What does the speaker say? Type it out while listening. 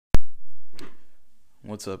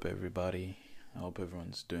What's up, everybody? I hope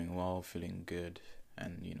everyone's doing well, feeling good,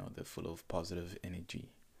 and they're full of positive energy.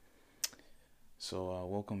 So,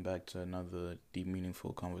 welcome back to another Deep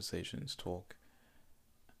Meaningful Conversations talk.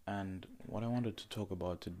 And what I wanted to talk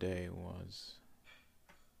about today was.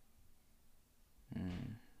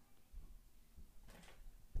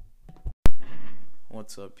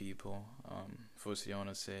 What's up, people? Firstly, I want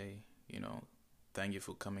to say, thank you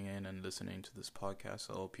for coming in and listening to this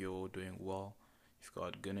podcast. I hope you're all doing well. You've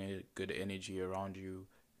got good energy around you,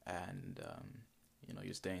 and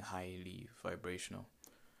you're staying highly vibrational.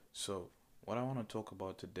 So, what I want to talk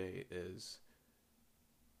about today is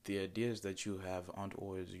the ideas that you have aren't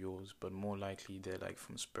always yours, but more likely they're like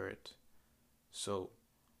from spirit. So,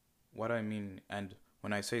 what I mean, and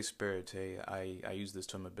when I say spirit, I use this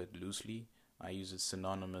term a bit loosely. I use it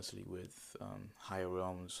synonymously with higher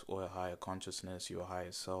realms or a higher consciousness, your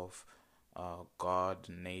higher self, God,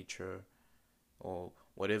 nature, or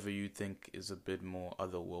whatever you think is a bit more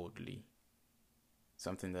otherworldly.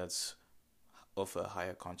 Something that's of a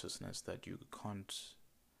higher consciousness that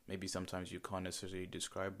maybe sometimes you can't necessarily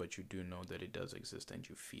describe, but you do know that it does exist and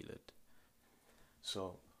you feel it.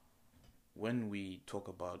 So, when we talk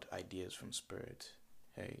about ideas from spirit,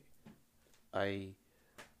 I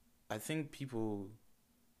think people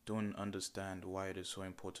don't understand why it is so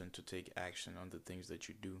important to take action on the things that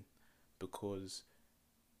you do, because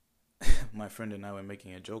my friend and I were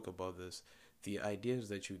making a joke about this. The ideas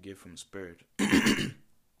that you get from spirit,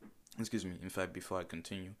 excuse me, in fact, before I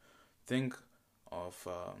continue, think of,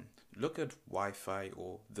 look at Wi-Fi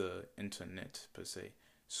or the internet per se.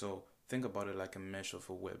 So think about it like a mesh of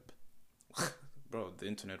a web. Bro, the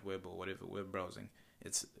internet web or whatever, web browsing,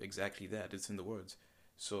 it's exactly that. It's in the words.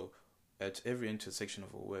 So at every intersection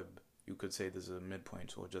of a web, you could say there's a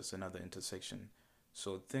midpoint or just another intersection.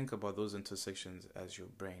 So think about those intersections as your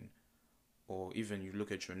brain. Or even you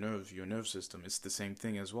look at your nerve system, it's the same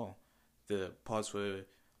thing as well. The parts where,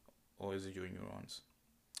 or is it your neurons?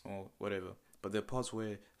 Or whatever. But there are parts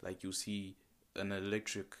where, like, you see an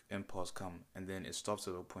electric impulse come, and then it stops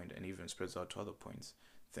at a point and even spreads out to other points.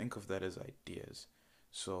 Think of that as ideas.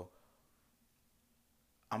 So,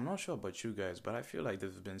 I'm not sure about you guys, but I feel like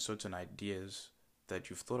there's been certain ideas that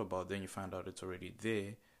you've thought about, then you find out it's already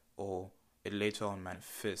there, or it later on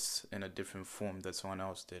manifests in a different form that someone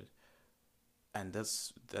else did. And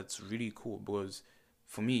that's really cool, because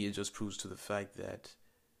for me it just proves to the fact that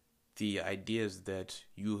the ideas that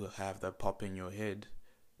you have that pop in your head,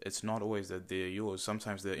 it's not always that they're yours.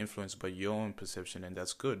 Sometimes they're influenced by your own perception, and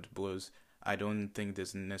that's good, because I don't think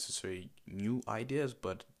there's necessarily new ideas,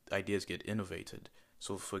 but ideas get innovated.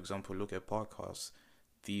 So for example, look at podcasts.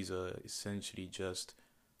 These are essentially just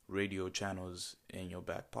radio channels in your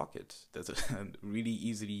back pocket. That's really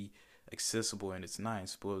easily accessible, and it's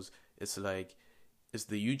nice because it's like it's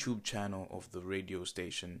the YouTube channel of the radio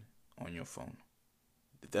station on your phone.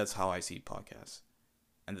 That's how I see podcasts,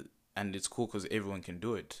 and it's cool because everyone can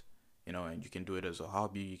do it, and you can do it as a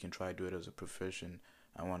hobby. You can try to do it as a profession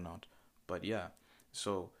and whatnot. But yeah,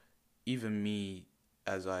 so even me,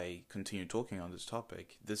 as I continue talking on this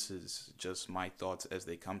topic, this is just my thoughts as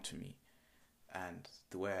they come to me, and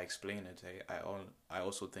the way I explain it, I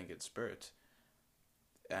also think it's spirit,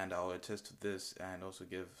 and I'll attest to this and also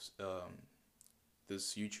give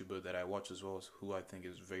this YouTuber that I watch as well, who I think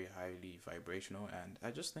is very highly vibrational, and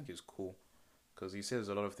I just think is cool because he says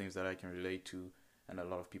a lot of things that I can relate to, and a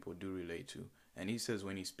lot of people do relate to. And he says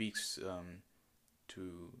when he speaks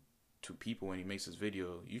to people, when he makes his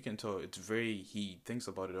video, you can tell he thinks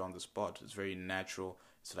about it on the spot. It's very natural.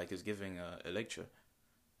 It's like he's giving a lecture,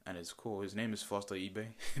 and it's cool. His name is Foster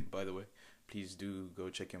eBay, by the way. Please do go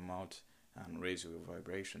check him out and raise your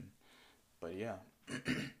vibration. But yeah.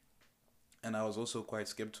 And I was also quite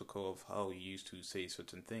skeptical of how he used to say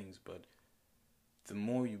certain things, but the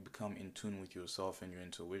more you become in tune with yourself and your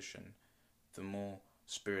intuition, the more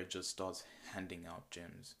spirit just starts handing out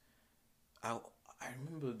gems. I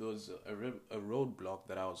remember there was a roadblock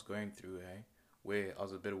that I was going through, where I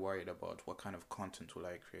was a bit worried about what kind of content will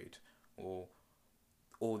I create, or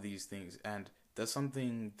all these things. And that's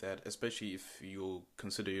something that, especially if you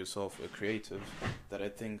consider yourself a creative, that I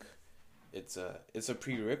think it's a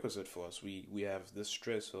prerequisite for us. We have this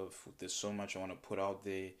stress of there's so much I want to put out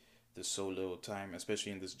there, there's so little time,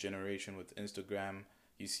 especially in this generation with Instagram.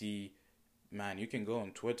 You see, man, you can go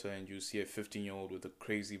on Twitter and you see a 15-year-old with a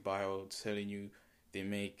crazy bio telling you they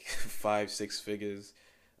make 5-6 figures,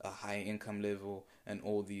 a high income level, and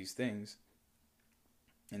all these things,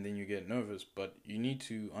 and then you get nervous. But you need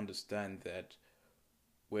to understand that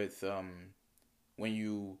with when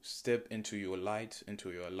you step into your light,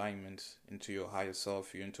 into your alignment, into your higher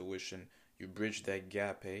self, your intuition, you bridge that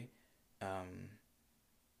gap, um,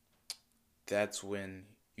 that's when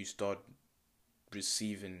you start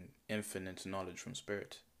receiving infinite knowledge from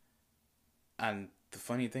spirit. And the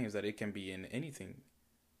funny thing is that it can be in anything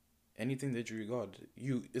that you regard.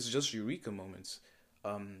 It's just eureka moments.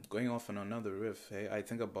 Going off on another riff, hey, I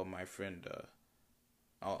think about my friend.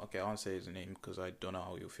 Okay, I won't say his name because I don't know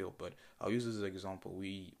how you feel, but I'll use this as an example.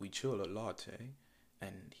 We chill a lot,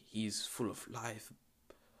 and he's full of life.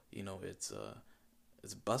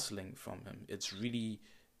 It's bustling from him. It's really,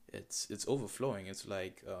 it's overflowing. It's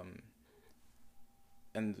like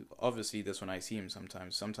and obviously that's when I see him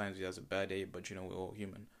sometimes. Sometimes he has a bad day, but we're all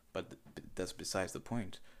human. But that's besides the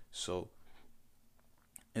point. So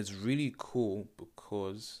it's really cool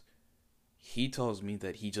because he tells me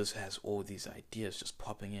that he just has all these ideas just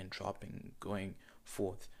popping in, dropping, going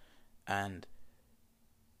forth. And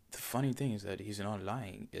the funny thing is that he's not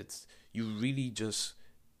lying. It's you really just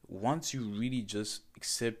once you really just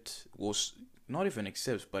accept, or not even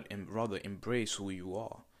accept, but rather embrace who you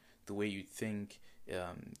are, the way you think,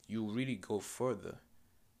 you really go further.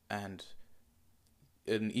 And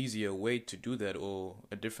an easier way to do that, or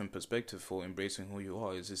a different perspective for embracing who you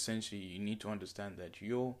are, is essentially you need to understand that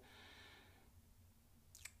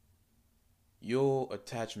your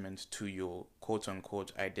attachment to your quote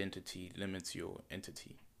unquote identity limits your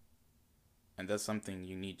entity. And that's something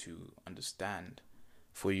you need to understand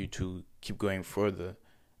for you to keep going further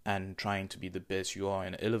and trying to be the best you are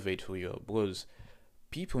and elevate who you are. Because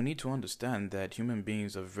people need to understand that human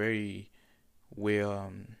beings are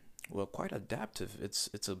we're quite adaptive.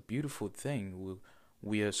 It's a beautiful thing.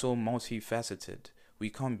 We are so multifaceted. We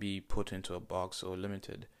can't be put into a box or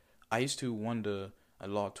limited. I used to wonder a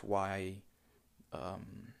lot why,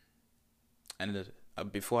 and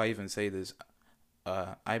before I even say this,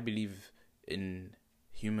 I believe in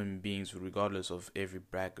human beings, regardless of every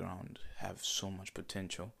background, have so much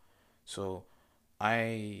potential. So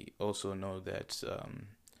I also know that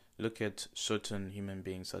look at certain human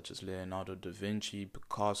beings such as Leonardo da Vinci,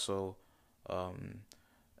 Picasso,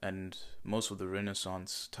 and most of the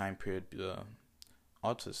Renaissance time period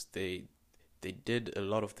artists. They did a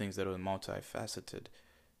lot of things that were multifaceted,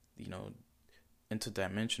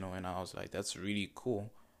 interdimensional, and I was like, that's really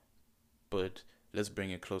cool. But let's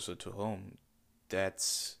bring it closer to home.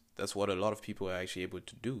 That's what a lot of people are actually able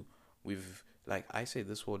to do. Like I say,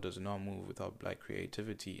 this world does not move without black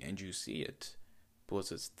creativity, and you see it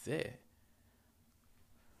because it's there.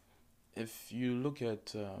 If you look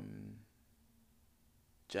at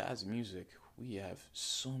jazz music, we have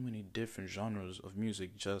so many different genres of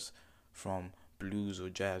music just from blues or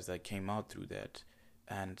jazz that came out through that.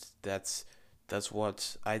 And that's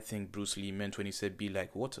what I think Bruce Lee meant when he said be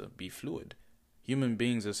like water, be fluid. Human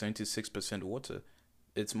beings are 76% water.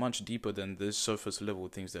 It's much deeper than the surface level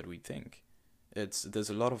things that we think. There's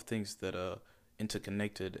a lot of things that are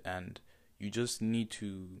interconnected, and you just need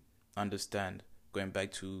to understand, going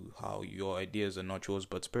back to how your ideas are not yours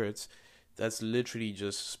but spirits. That's literally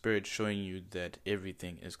just spirit showing you that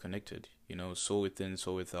everything is connected. Soul within,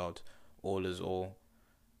 soul without, all is all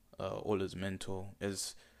is mental.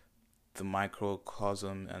 As the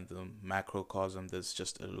microcosm and the macrocosm, there's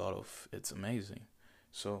just a lot of, it's amazing.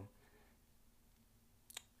 So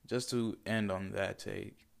just to end on that,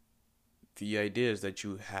 the ideas that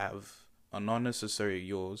you have are not necessarily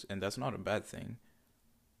yours, and that's not a bad thing.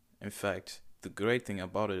 In fact, the great thing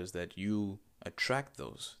about it is that you attract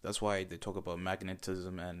those. That's why they talk about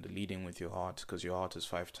magnetism and leading with your heart, because your heart is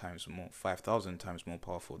 5,000 times more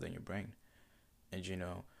powerful than your brain. And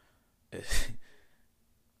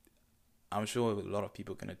I'm sure a lot of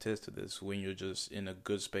people can attest to this. When you're just in a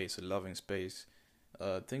good space, a loving space,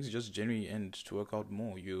 things just generally end to work out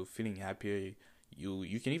more. You're feeling happier.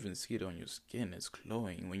 You can even see it on your skin. It's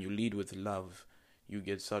glowing. When you lead with love, you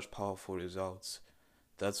get such powerful results.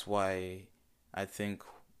 That's why I think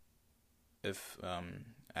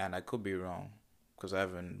and I could be wrong because I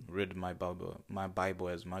haven't read my Bible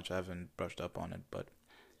as much. I haven't brushed up on it, but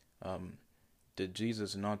did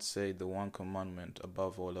Jesus not say the one commandment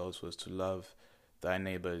above all else was to love thy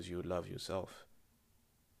neighbor as you love yourself?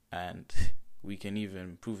 And we can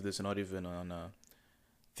even prove this not even on a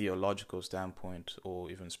theological standpoint or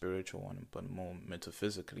even spiritual one, but more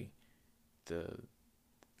metaphysically,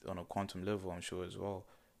 on a quantum level, I'm sure as well,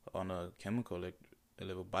 on a chemical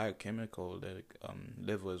level, biochemical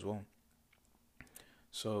level as well.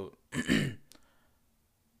 So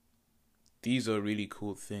these are really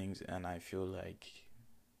cool things, and I feel like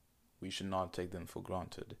we should not take them for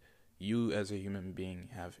granted. You as a human being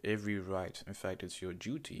have every right, in fact it's your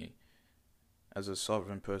duty as a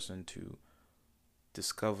sovereign person, to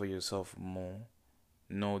discover yourself more,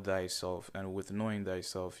 know thyself, and with knowing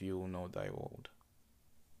thyself, you will know thy world.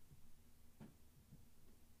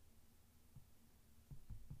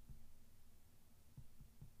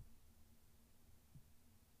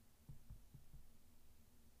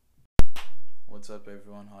 What's up,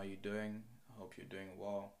 everyone? How you doing? I hope you're doing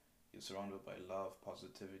well. You're surrounded by love,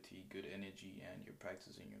 positivity, good energy, and you're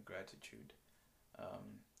practicing your gratitude.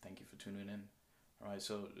 Thank you for tuning in. All right,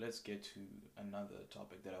 so let's get to another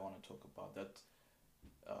topic that I want to talk about.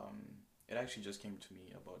 It actually just came to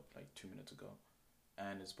me about like 2 minutes ago,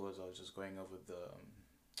 and it's because I was just going over the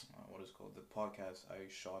what is called the podcast I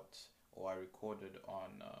shot or I recorded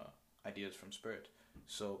on Ideas from Spirit.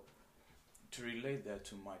 So to relate that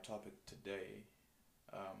to my topic today,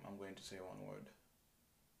 I'm going to say one word: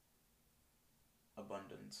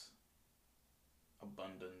 abundance.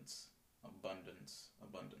 Abundance, abundance,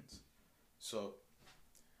 abundance. So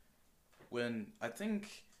when I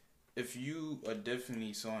think if you are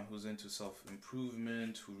definitely someone who's into self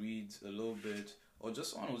improvement, who reads a little bit, or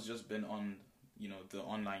just someone who's just been on, the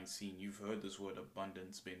online scene, you've heard this word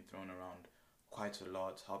abundance being thrown around quite a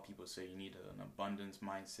lot. How people say you need an abundance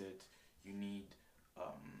mindset, you need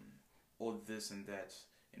all this and that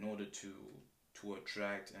in order to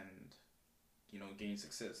attract and gain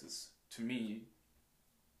success. It's, to me,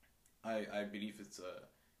 I believe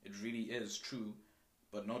it really is true,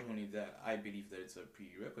 but not only that, I believe that it's a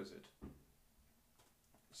prerequisite.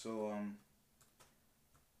 So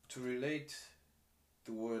to relate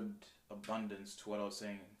the word abundance to what I was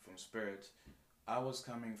saying from Spirit, I was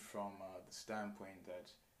coming from the standpoint that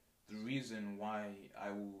the reason why I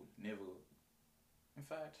will never, in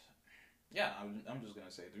fact, yeah, I'm just gonna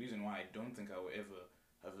say the reason why I don't think I will ever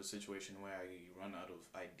have a situation where I run out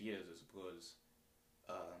of ideas is because,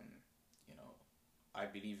 um, you know, I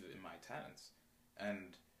believe in my talents,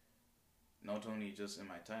 and not only just in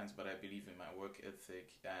my talents, but I believe in my work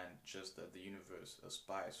ethic and just that the universe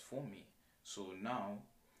aspires for me. So now,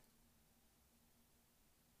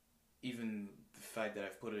 even the fact that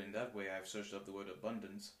I've put it in that way, I've searched up the word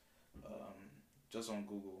abundance just on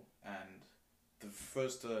Google, and the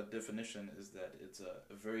first definition is that it's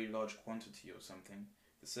a very large quantity of something.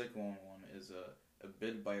 The second one is a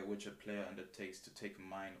bid by which a player undertakes to take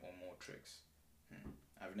mine or more tricks.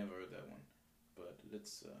 I've never heard that one, but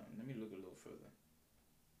let me look a little further.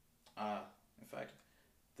 In fact,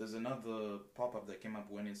 there's another pop-up that came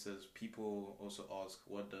up when it says people also ask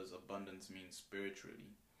what does abundance mean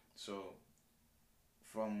spiritually. So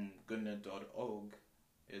from goodnet.org,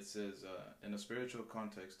 it says in a spiritual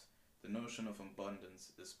context, the notion of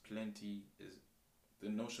abundance is plenty is the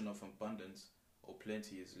notion of abundance or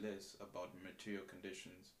plenty is less about material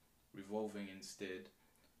conditions, revolving instead,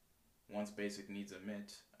 once basic needs are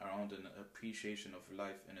met, around an appreciation of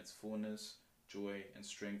life in its fullness, joy, and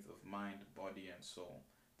strength of mind, body, and soul.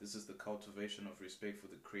 This is the cultivation of respect for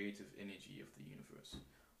the creative energy of the universe.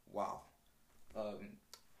 Wow.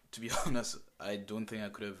 To be honest, I don't think I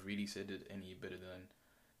could have really said it any better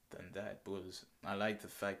than that, because I like the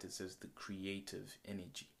fact it says the creative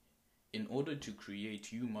energy. In order to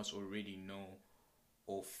create, you must already know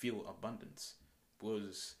or feel abundance,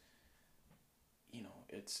 because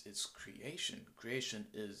it's creation. Creation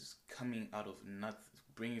is coming out of nothing,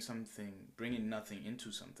 bringing nothing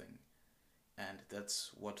into something, and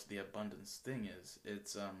that's what the abundance thing is.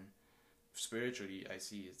 It's spiritually, I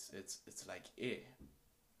see it's like air.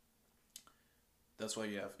 That's why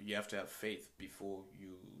you have to have faith before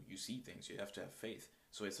you see things. You have to have faith.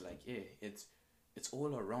 So it's like air. It's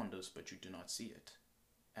all around us, but you do not see it,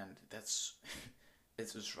 and that's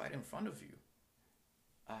it's just right in front of you.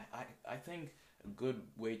 I think a good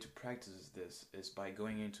way to practice this is by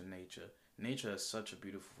going into nature. Nature is such a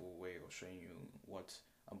beautiful way of showing you what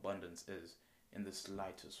abundance is in the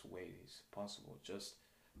slightest ways possible. Just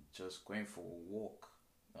going for a walk,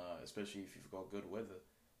 especially if you've got good weather.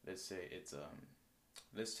 Let's say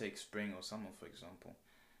let's take spring or summer for example.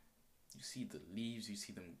 You see the leaves, you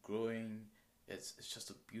see them growing. It's just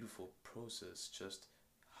a beautiful process. Just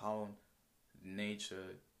how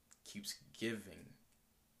nature keeps giving,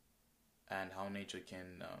 and how nature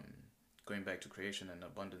can, going back to creation and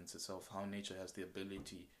abundance itself, how nature has the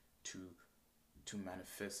ability to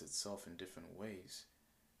manifest itself in different ways.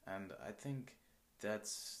 And I think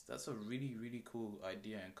that's a really really cool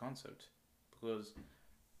idea and concept, because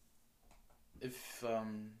if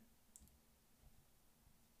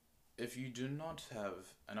if you do not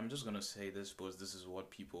have, and I'm just gonna say this because this is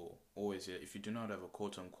what people always hear, if you do not have a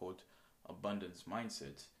quote unquote abundance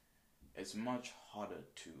mindset, it's much harder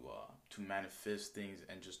to manifest things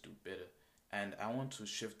and just do better. And I want to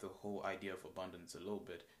shift the whole idea of abundance a little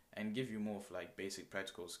bit and give you more of like basic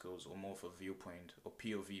practical skills or more of a viewpoint or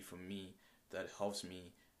POV from me that helps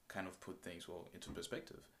me kind of put things into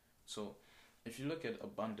perspective. So if you look at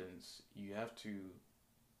abundance, you have to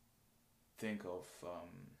think of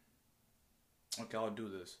okay, I'll do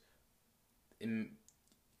this. In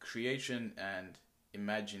creation and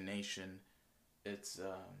imagination, it's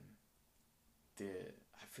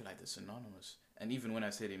I feel like they're synonymous. And even when I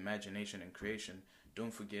said imagination and creation,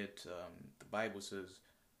 don't forget the Bible says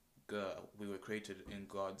we were created in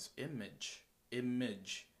God's image.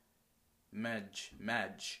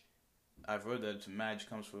 Maj. I've heard that maj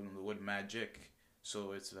comes from the word magic.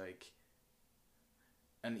 So it's like,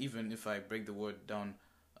 and even if I break the word down,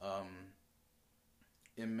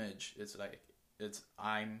 image, it's like, it's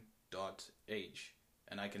I'm.age.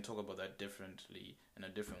 And I can talk about that differently in a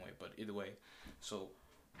different way, but either way. So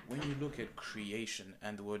when you look at creation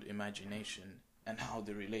and the word imagination and how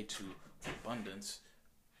they relate to abundance,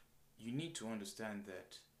 you need to understand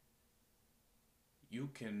that you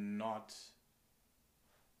cannot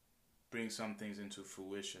bring some things into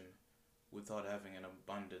fruition without having an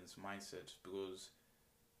abundance mindset, because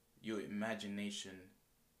your imagination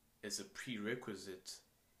is a prerequisite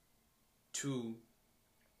to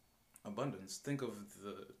abundance. Think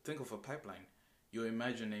of a pipeline. Your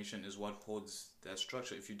imagination is what holds that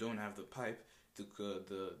structure. If you don't have the pipe,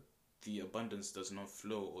 the abundance does not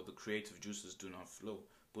flow, or the creative juices do not flow,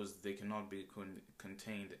 because they cannot be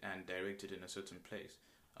contained and directed in a certain place.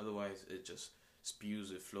 Otherwise, it just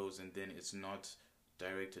spews, it flows, and then it's not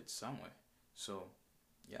directed somewhere. So,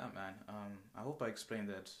 yeah, man. I hope I explained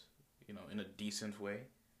that, in a decent way.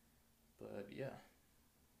 But yeah.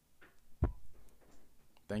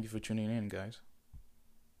 Thank you for tuning in, guys.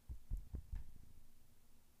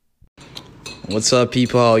 What's up,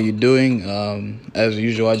 people? How are you doing? As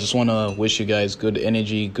usual, I just want to wish you guys good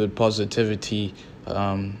energy, good positivity.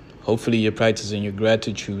 Hopefully you're practicing your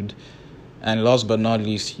gratitude. And last but not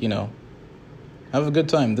least, have a good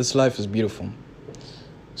time. This life is beautiful.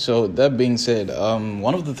 So that being said,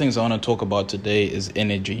 one of the things I want to talk about today is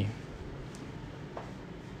energy.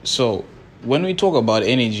 So when we talk about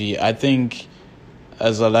energy, I think,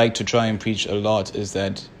 as I like to try and preach a lot, is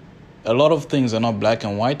that a lot of things are not black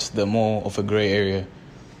and white. They're more of a gray area,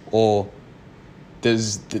 or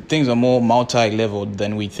things are more multi-leveled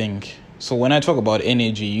than we think. So when I talk about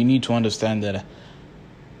energy, you need to understand that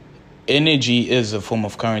energy is a form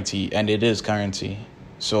of currency, and it is currency.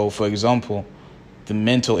 So, for example, the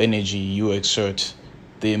mental energy you exert,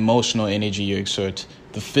 the emotional energy you exert,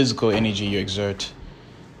 the physical energy you exert.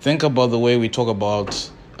 Think about the way we talk about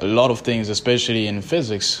a lot of things, especially in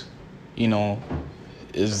physics,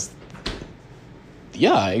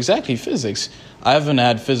 exactly, physics. I haven't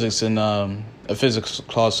had physics in a physics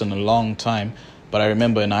class in a long time, but I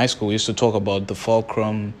remember in high school we used to talk about the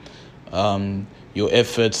fulcrum, your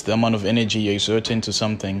efforts, the amount of energy you exert into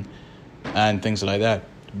something, and things like that.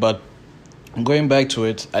 But going back to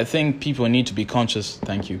it, I think people need to be conscious.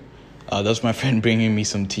 Thank you. That's my friend bringing me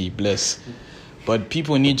some tea. Bless. But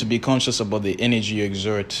people need to be conscious about the energy you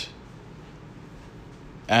exert.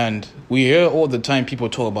 And we hear all the time people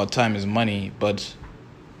talk about time is money, but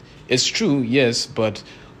it's true, yes, but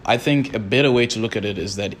I think a better way to look at it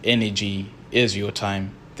is that energy is your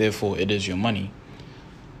time, therefore it is your money.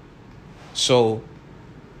 So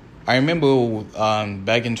I remember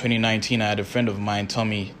back in 2019, I had a friend of mine tell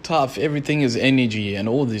me, tough, everything is energy and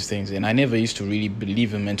all these things. And I never used to really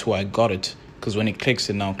believe him until I got it, because when it clicks,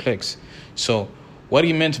 it now clicks. So what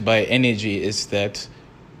he meant by energy is that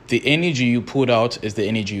the energy you put out is the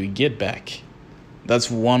energy you get back. That's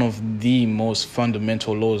one of the most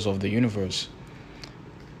fundamental laws of the universe.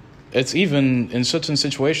 It's even in certain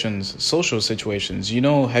situations, social situations.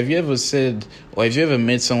 Have you ever said, or have you ever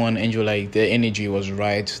met someone and you're like, their energy was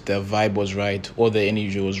right, their vibe was right, or their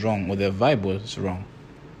energy was wrong, or their vibe was wrong?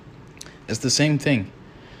 It's the same thing.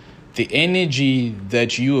 The energy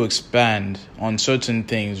that you expand on certain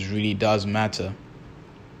things really does matter.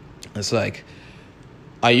 It's like,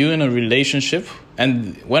 are you in a relationship?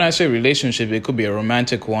 And when I say relationship, it could be a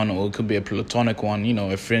romantic one, or it could be a platonic one,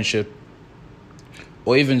 a friendship,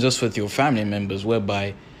 or even just with your family members,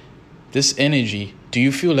 whereby this energy, do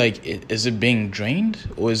you feel like is it being drained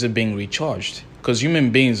or is it being recharged? Because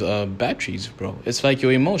human beings are batteries, bro. It's like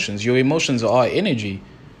your emotions. Your emotions are energy.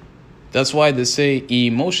 That's why they say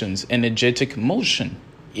emotions, energetic motion.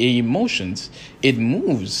 Emotions, it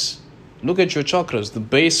moves. Look at your chakras. The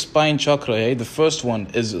base spine chakra, the first one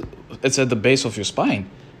it's at the base of your spine.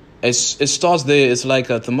 It starts there. It's like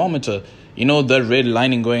a thermometer. That red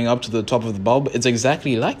lining going up to the top of the bulb? It's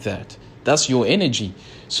exactly like that. That's your energy.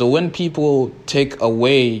 So when people take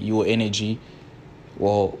away your energy,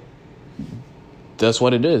 well, that's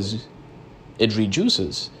what it is. It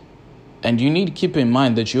reduces. And you need to keep in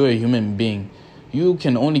mind that you're a human being. You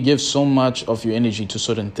can only give so much of your energy to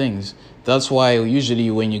certain things. That's why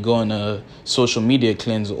usually when you go on a social media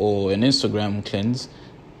cleanse or an Instagram cleanse,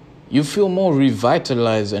 you feel more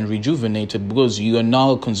revitalized and rejuvenated because you are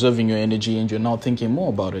now conserving your energy and you're now thinking more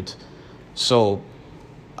about it. So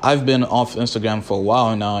I've been off Instagram for a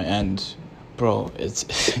while now, and bro, it's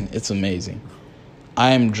it's amazing.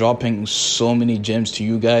 I am dropping so many gems to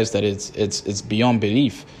you guys that it's beyond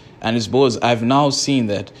belief. And it's because I've now seen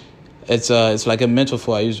that it's like a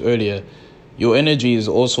metaphor I used earlier. Your energy is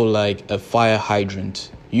also like a fire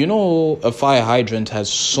hydrant. You know, a fire hydrant has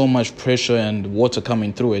so much pressure and water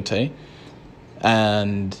coming through it, eh?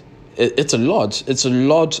 And it's a lot. It's a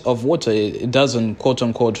lot of water. It doesn't, quote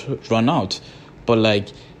unquote, run out. But like,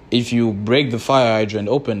 if you break the fire hydrant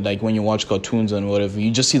open, like when you watch cartoons and whatever,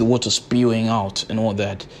 you just see the water spewing out and all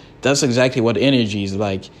that. That's exactly what energy is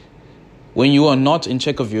like. When you are not in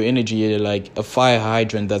check of your energy, you're like a fire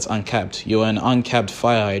hydrant that's uncapped. You're an uncapped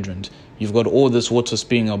fire hydrant. You've got all this water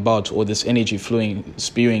spewing about, or this energy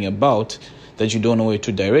spewing about, that you don't know where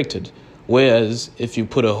to direct it. Whereas if you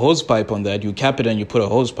put a hose pipe on that, you cap it and you put a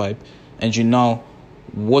hose pipe, and you now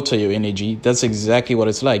water your energy, that's exactly what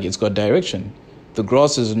it's like. It's got direction. The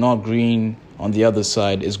grass is not green on the other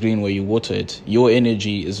side, it's green where you water it. Your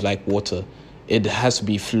energy is like water. It has to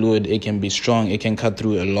be fluid, it can be strong, it can cut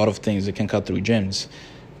through a lot of things, it can cut through gems.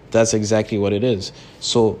 That's exactly what it is.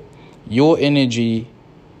 So your energy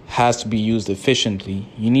has to be used efficiently.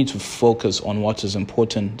 You need to focus on what is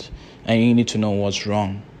important, and you need to know what's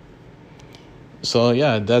wrong. So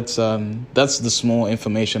yeah, that's the small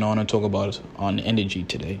information I want to talk about on energy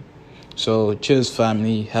today. So cheers,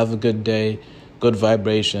 family. Have a good day, good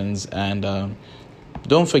vibrations, and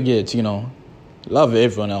don't forget, love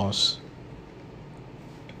everyone else.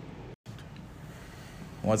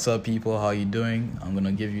 What's up, people? How you doing? I'm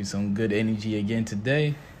gonna give you some good energy again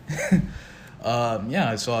today.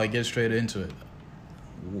 So I get straight into it.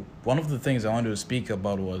 One of the things I wanted to speak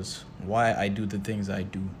about was why I do the things I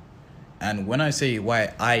do. And when I say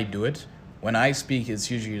why I do it, when I speak,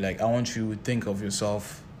 it's usually like I want you to think of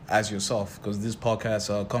yourself as yourself, because these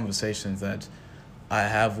podcasts are conversations that I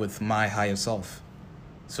have with my higher self.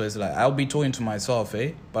 So it's like I'll be talking to myself,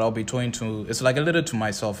 but I'll be talking to, it's like a little to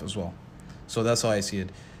myself as well. So that's how I see it.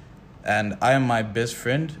 And I am my best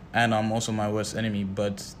friend, and I'm also my worst enemy,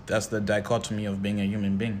 but that's the dichotomy of being a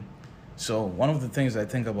human being. So one of the things I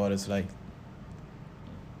think about is like,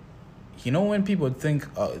 when people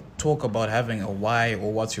talk about having a why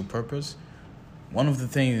or what's your purpose, one of the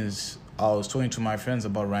things I was talking to my friends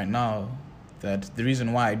about right now, that the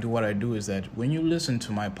reason why I do what I do is that when you listen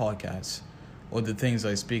to my podcasts or the things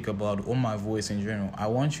I speak about or my voice in general, I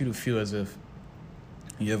want you to feel as if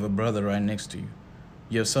you have a brother right next to you.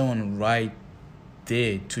 You have someone right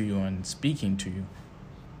there to you and speaking to you.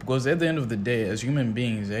 Because at the end of the day, as human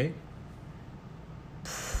beings,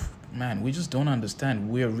 man, we just don't understand.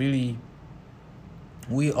 We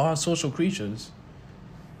are social creatures.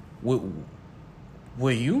 We're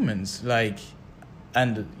humans.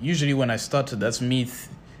 And usually when I started, that's me.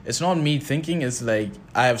 It's not me thinking. It's like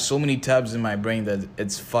I have so many tabs in my brain that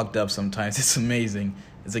it's fucked up sometimes. It's amazing.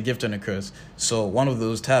 It's a gift and a curse. So one of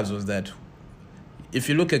those tabs was that if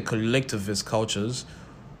you look at collectivist cultures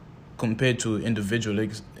compared to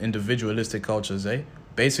individualistic cultures,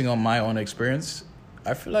 basing on my own experience,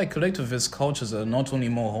 I feel like collectivist cultures are not only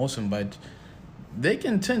more wholesome, but they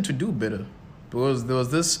can tend to do better. Because there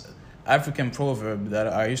was this African proverb that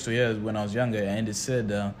I used to hear when I was younger, and it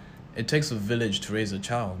said, it takes a village to raise a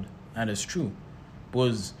child. And it's true.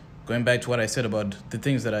 Because going back to what I said about the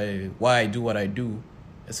things why I do what I do,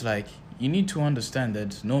 it's like you need to understand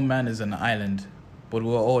that no man is an island, but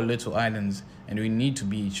we're all little islands, and we need to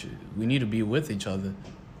be with each other.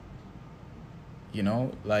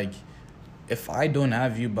 Like if I don't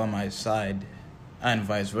have you by my side, and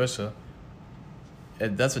vice versa,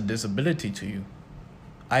 that's a disability to you.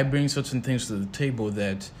 I bring certain things to the table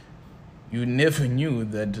that you never knew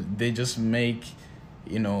that they just make,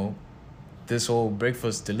 this whole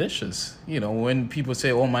breakfast delicious. When people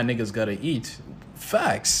say, oh, my niggas gotta eat,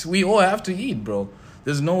 facts. We all have to eat, bro.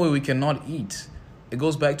 There's no way we cannot eat. It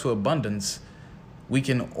goes back to abundance. We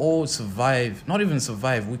can all survive, not even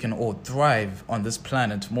survive, we can all thrive on this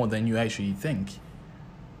planet more than you actually think.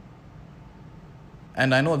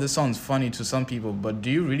 And I know this sounds funny to some people, but do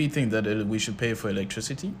you really think that we should pay for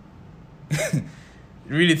electricity?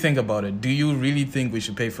 Really think about it. Do you really think we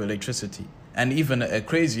should pay for electricity? And even a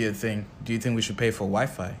crazier thing, do you think we should pay for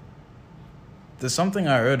Wi-Fi? There's something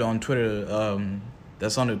I heard on Twitter that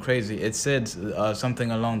sounded crazy. It said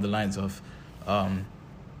something along the lines of,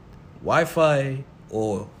 Wi-Fi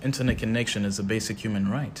or internet connection is a basic human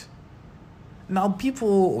right. Now,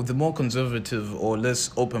 people, the more conservative or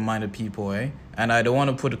less open-minded people, and I don't want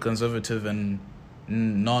to put a conservative and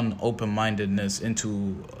non-open-mindedness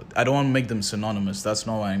into, I don't want to make them synonymous, that's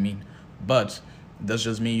not what I mean, but that's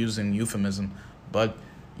just me using euphemism. But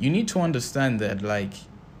you need to understand that, like,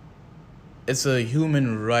 it's a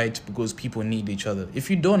human right because people need each other. If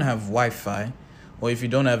you don't have Wi-Fi or if you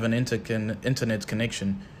don't have an internet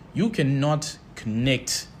connection, you cannot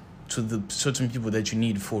connect to the certain people that you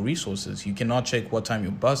need for resources. You cannot check what time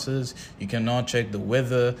your bus is. You cannot check the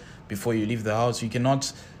weather before you leave the house. You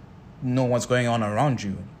cannot know what's going on around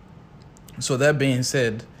you. So that being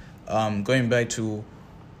said, going back to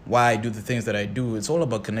why I do the things that I do, it's all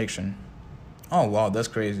about connection. Oh, wow, that's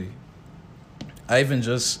crazy. I even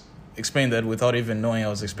just explained that without even knowing I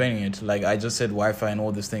was explaining it. Like, I just said Wi-Fi and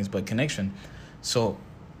all these things, but connection. So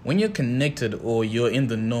when you're connected or you're in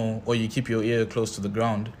the know or you keep your ear close to the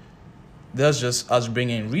ground, that's just us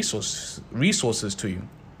bringing resources to you.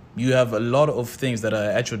 You have a lot of things that are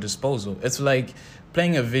at your disposal. It's like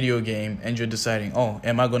playing a video game and you're deciding, oh,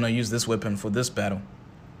 am I going to use this weapon for this battle?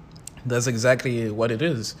 That's exactly what it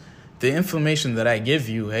is. The information that I give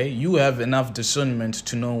you, you have enough discernment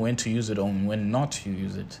to know when to use it and when not to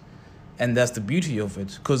use it. And that's the beauty of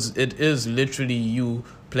it, because it is literally you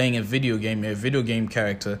playing a video game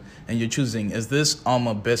character, and you're choosing, is this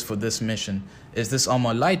armor best for this mission? Is this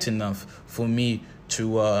armor light enough for me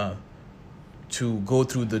to go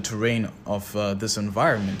through the terrain of this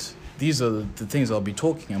environment? These are the things I'll be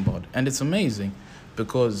talking about. And it's amazing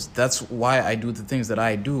because that's why I do the things that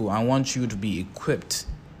I do. I want you to be equipped.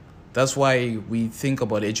 That's why we think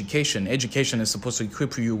about education. Education is supposed to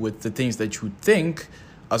equip you with the things that you think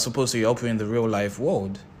are supposed to help you in the real life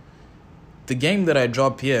world. The game that I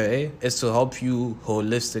drop here is to help you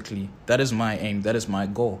holistically. That is my aim. That is my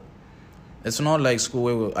goal. It's not like school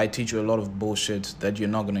where I teach you a lot of bullshit that you're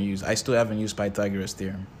not going to use. I still haven't used Pythagoras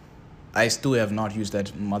theorem. I still have not used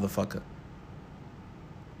that motherfucker.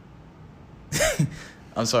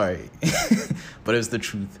 I'm sorry. But it's the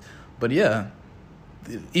truth. But yeah,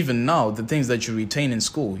 even now, the things that you retain in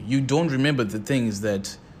school, you don't remember the things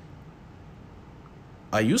that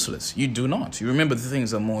are useless. You do not. You remember the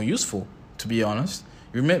things that are more useful, to be honest.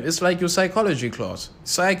 Remember, it's like your psychology class.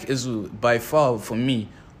 Psych is by far, for me,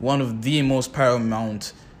 one of the most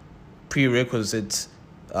paramount prerequisite,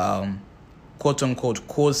 quote-unquote,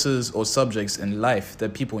 courses or subjects in life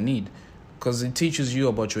that people need. Because it teaches you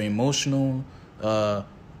about your emotional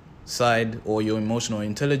side or your emotional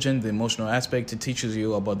intelligence, the emotional aspect. It teaches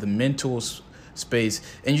you about the mental space.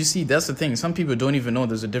 And you see, that's the thing. Some people don't even know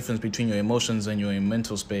there's a difference between your emotions and your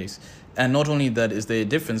mental space. And not only that is there a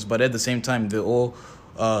difference, but at the same time, they all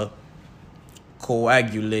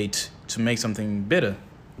coagulate to make something better,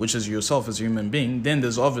 which is yourself as a human being. Then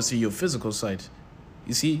there's obviously your physical side.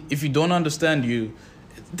 You see, if you don't understand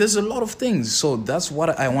there's a lot of things. So that's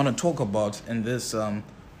what I want to talk about in this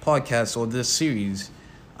podcast or this series.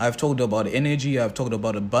 I've talked about energy, I've talked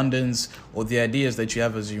about abundance, or the ideas that you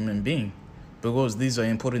have as a human being, because these are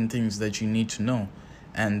important things that you need to know.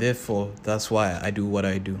 And therefore, that's why I do what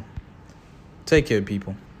I do. Take care,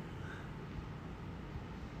 people.